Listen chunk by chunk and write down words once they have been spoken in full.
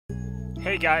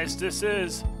Hey guys, this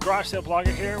is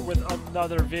GarageSaleBlogger here with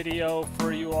another video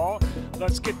for you all.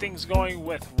 Let's get things going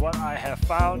with what I have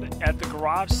found at the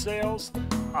garage sales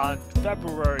on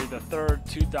February the 3rd,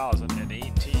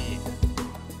 2018.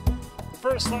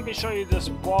 First, let me show you this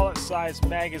wallet-sized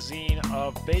magazine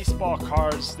of baseball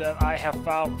cards that I have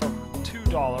found for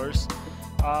 $2.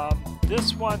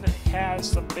 This one has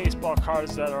some baseball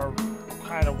cards that are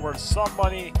kind of worth some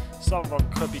money. Some of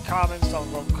them could be common, some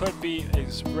of them could be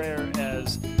as rare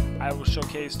as I will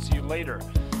showcase to you later.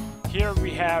 Here we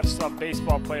have some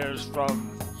baseball players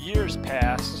from years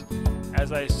past.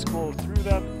 As I scroll through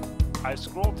them,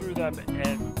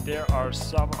 and there are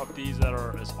some of these that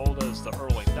are as old as the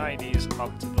early 90s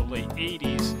up to the late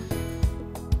 80s.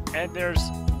 And there's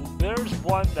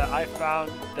one that I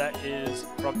found that is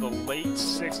from the late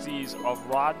 60s of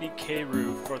Rodney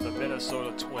Carew for the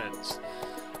Minnesota Twins.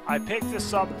 I picked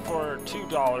this up for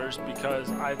 $2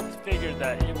 because I figured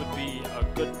that it would be a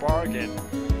good bargain,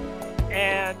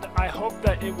 and I hope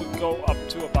that it would go up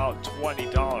to about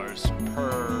 $20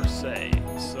 per se.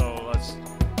 So let's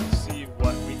see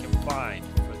what we can find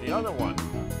for the other one.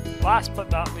 Last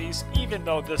but not least, even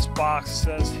though this box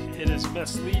says it is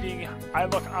misleading, I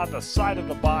look on the side of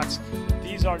the box.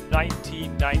 These are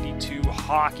 1992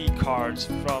 hockey cards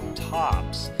from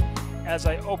Topps. As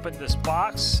I open this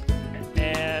box,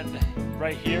 and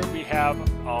right here we have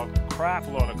a crap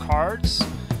load of cards.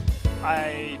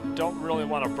 I don't really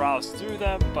want to browse through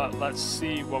them, but let's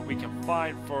see what we can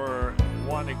find for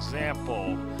one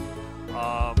example.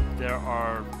 There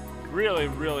are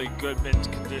really good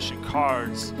mint condition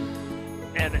cards,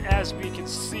 and as we can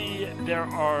see, there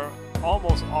are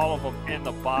almost all of them in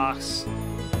the box.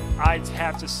 I'd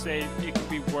have to say it could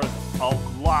be worth a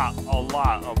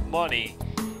lot of money,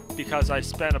 because I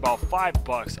spent about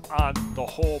 $5 on the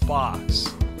whole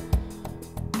box.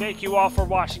 Thank you all for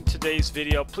watching today's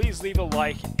video. Please leave a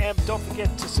like, and don't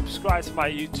forget to subscribe to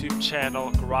my YouTube channel,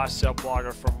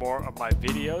 GarageSaleBlogger, for more of my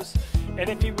videos. And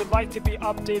if you would like to be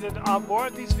updated on more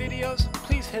of these videos,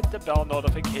 please hit the bell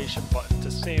notification button to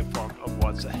stay informed of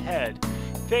what's ahead.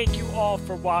 Thank you all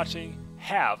for watching.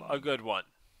 Have a good one.